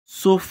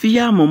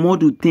Sophia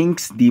MômODU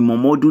thinks the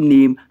MOMODU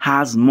name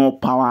has more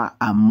power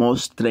and more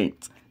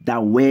strength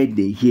than when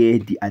they hear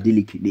the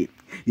Adeleke name.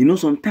 You know,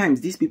 sometimes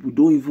these people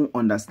don't even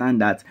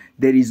understand that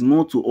there is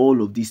more to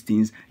all of these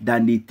things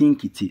than they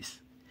think it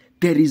is.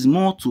 There is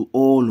more to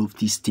all of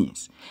these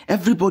things.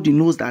 Everybody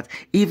knows that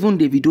even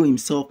Davido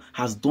himself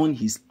has done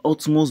his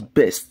utmost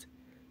best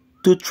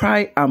to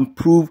try and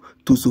prove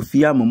to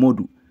Sophia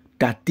MômODU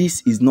that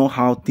this is not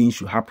how things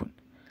should happen.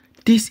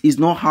 This is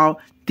not how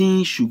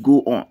things should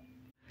go on.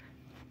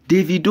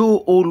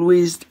 Davido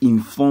always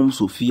informs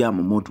Sophia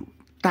MômODU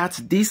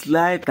that this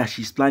life that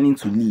she's planning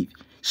to live,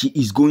 she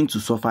is going to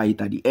suffer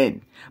it at the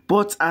end.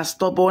 But as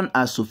stubborn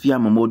as Sophia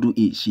MômODU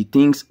is, she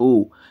thinks,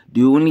 oh,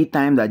 the only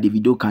time that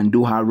Davido can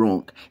do her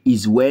wrong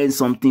is when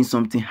something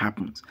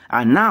happens.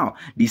 And now,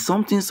 the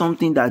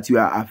something that you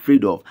are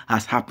afraid of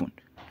has happened.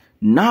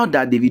 Now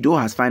that Davido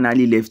has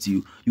finally left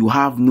you, you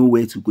have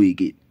nowhere to go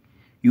again.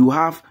 You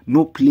have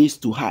no place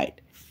to hide.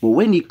 But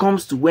when it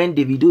comes to when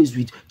Davido is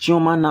with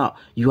Chioma now,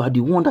 you are the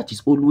one that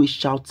is always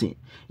shouting.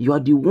 You are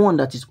the one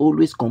that is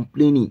always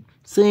complaining,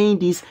 saying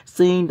this,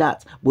 saying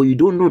that. But you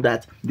don't know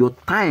that your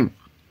time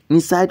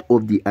inside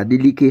of the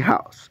Adeleke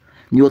house,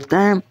 your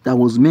time that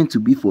was meant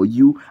to be for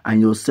you and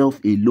yourself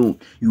alone,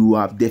 you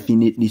have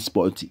definitely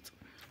spoiled it.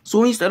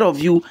 So instead of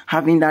you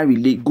having that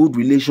good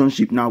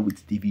relationship now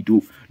with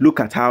Davido, look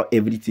at how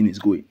everything is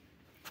going.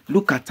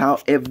 Look at how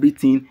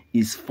everything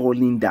is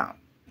falling down.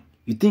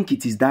 You think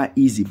it is that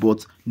easy,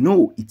 but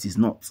no, it is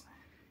not.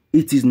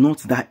 It is not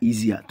that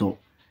easy at all.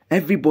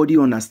 Everybody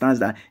understands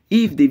that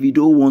if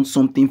Davido wants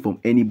something from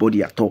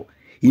anybody at all,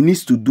 he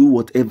needs to do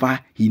whatever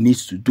he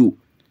needs to do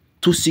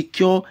to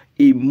secure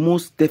a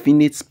most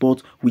definite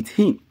spot with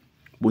him.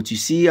 But you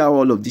see how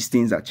all of these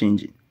things are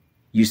changing.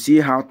 You see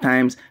how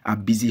times are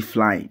busy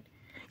flying.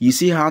 You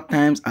see how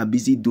times are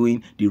busy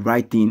doing the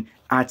right thing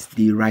at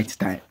the right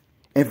time.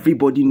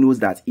 Everybody knows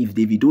that if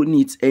Davido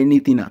needs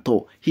anything at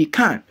all, he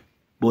can.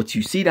 But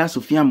you see that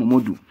Sophia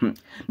MômODU,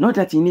 not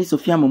that he needs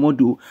Sophia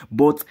MômODU,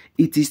 but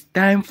it is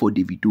time for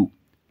Davido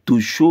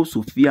to show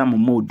Sophia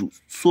MômODU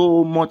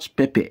so much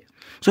pepper,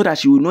 so that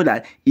she will know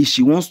that if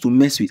she wants to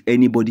mess with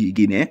anybody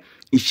again,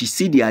 if she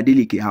see the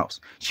Adeleke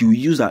house, she will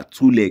use her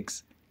two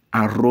legs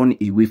and run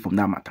away from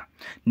that matter.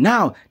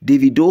 Now,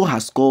 Davido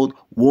has called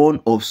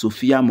one of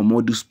Sophia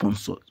MômODU's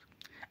sponsors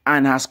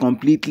and has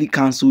completely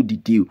cancelled the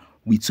deal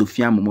with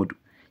Sophia MômODU.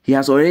 He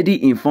has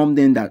already informed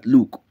them that,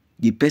 look,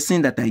 the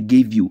person that I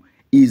gave you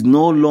is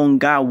no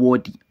longer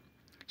worthy.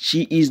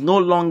 She is no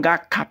longer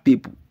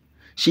capable.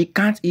 She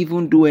can't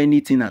even do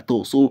anything at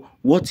all. So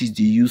what is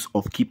the use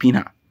of keeping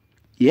her?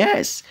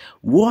 Yes,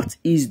 what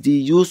is the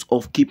use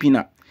of keeping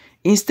her?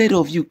 Instead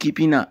of you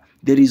keeping her,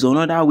 there is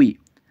another way.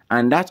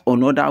 And that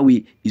another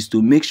way is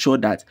to make sure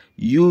that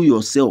you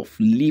yourself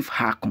leave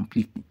her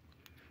completely.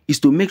 Is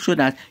to make sure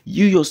that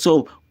you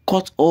yourself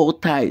cut all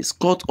ties,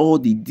 cut all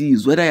the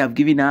deals, whether you have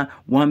given her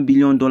 $1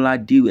 billion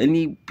deal,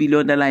 any $1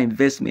 billion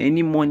investment,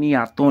 any money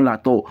at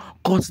all,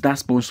 cut that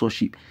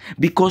sponsorship.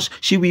 Because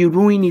she will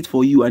ruin it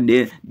for you, and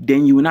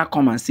then you will not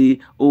come and say,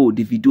 oh,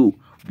 Davido,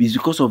 it's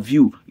because of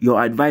you,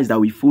 your advice that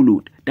we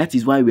followed. That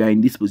is why we are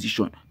in this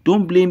position.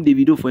 Don't blame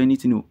Davido for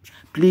anything. No.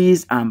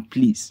 Please and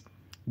please,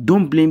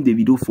 don't blame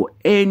Davido for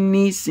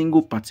any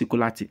single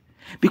particular thing.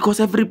 Because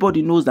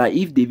everybody knows that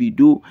if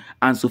Davido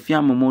and Sophia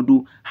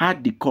MômODU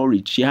had the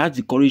courage, she has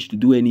the courage to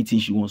do anything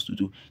she wants to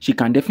do, she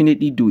can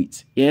definitely do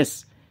it.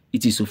 Yes,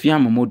 it is Sophia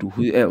MômODU.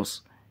 Who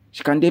else?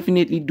 She can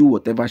definitely do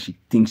whatever she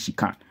thinks she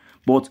can.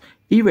 But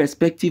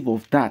irrespective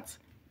of that,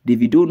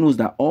 Davido knows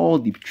that all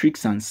the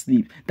tricks and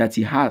sleep that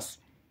he has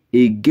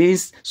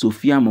against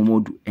Sophia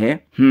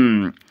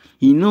MômODU,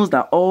 he knows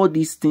that all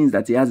these things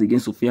that he has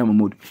against Sophia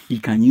MômODU, he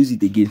can use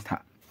it against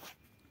her.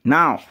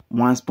 Now,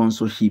 one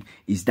sponsorship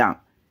is down.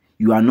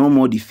 You are no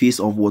more the face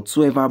of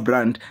whatsoever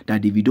brand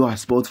that Davido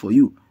has bought for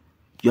you.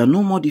 You are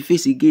no more the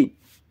face again.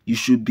 You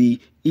should be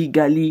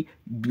eagerly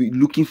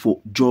looking for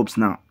jobs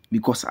now.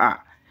 Because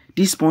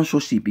this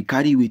sponsorship, it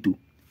carry weight too.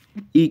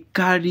 It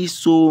carries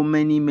so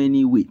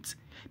many weight.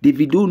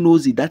 Davido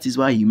knows it. That is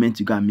why he meant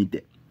to go and meet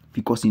them.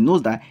 Because he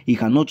knows that he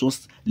cannot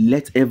just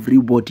let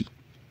everybody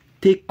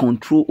take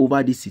control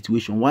over this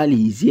situation while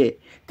he is here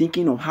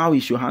thinking of how he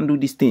should handle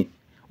this thing.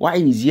 While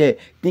he is here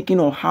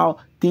thinking of how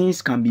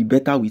things can be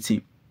better with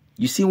him.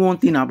 You see one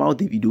thing about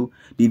Davido,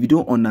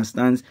 Davido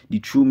understands the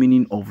true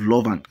meaning of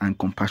love and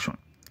compassion.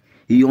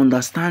 He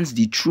understands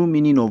the true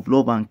meaning of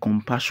love and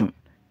compassion.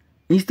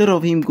 Instead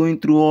of him going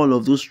through all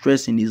of those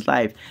stress in his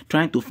life,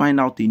 trying to find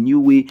out a new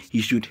way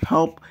he should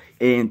help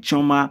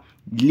Chioma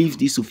leave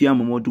this Sophia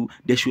MômODU,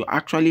 they should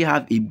actually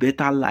have a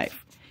better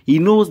life. He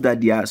knows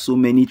that there are so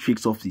many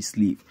tricks up his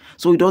sleeve,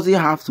 so he doesn't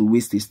have to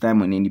waste his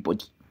time on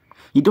anybody.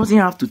 He doesn't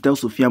have to tell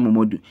Sophia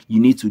MômODU,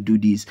 you need to do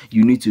this,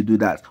 you need to do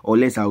that, or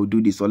less I will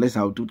do this, or less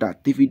I will do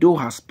that. Davido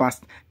has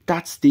passed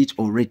that stage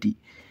already.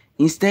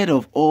 Instead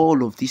of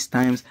all of these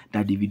times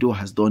that Davido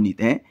has done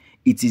it,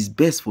 it is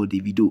best for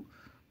Davido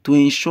to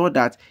ensure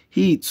that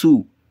he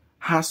too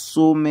has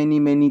so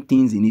many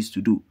things he needs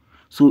to do.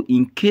 So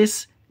in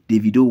case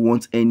Davido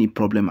wants any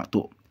problem at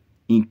all,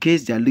 in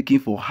case they are looking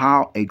for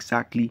how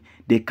exactly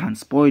they can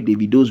spoil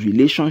Davido's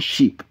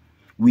relationship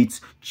with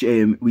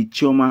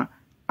Chioma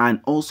and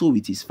also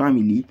with his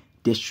family,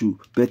 they should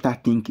better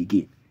think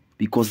again,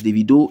 because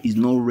Davido is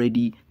not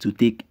ready to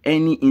take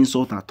any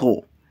insult at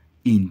all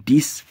in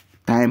this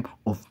time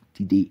of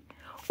the day.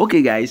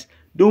 Okay guys,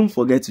 don't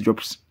forget to drop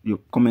your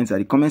comments at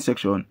the comment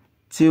section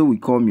till we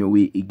come your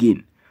way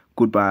again.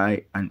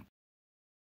 Goodbye and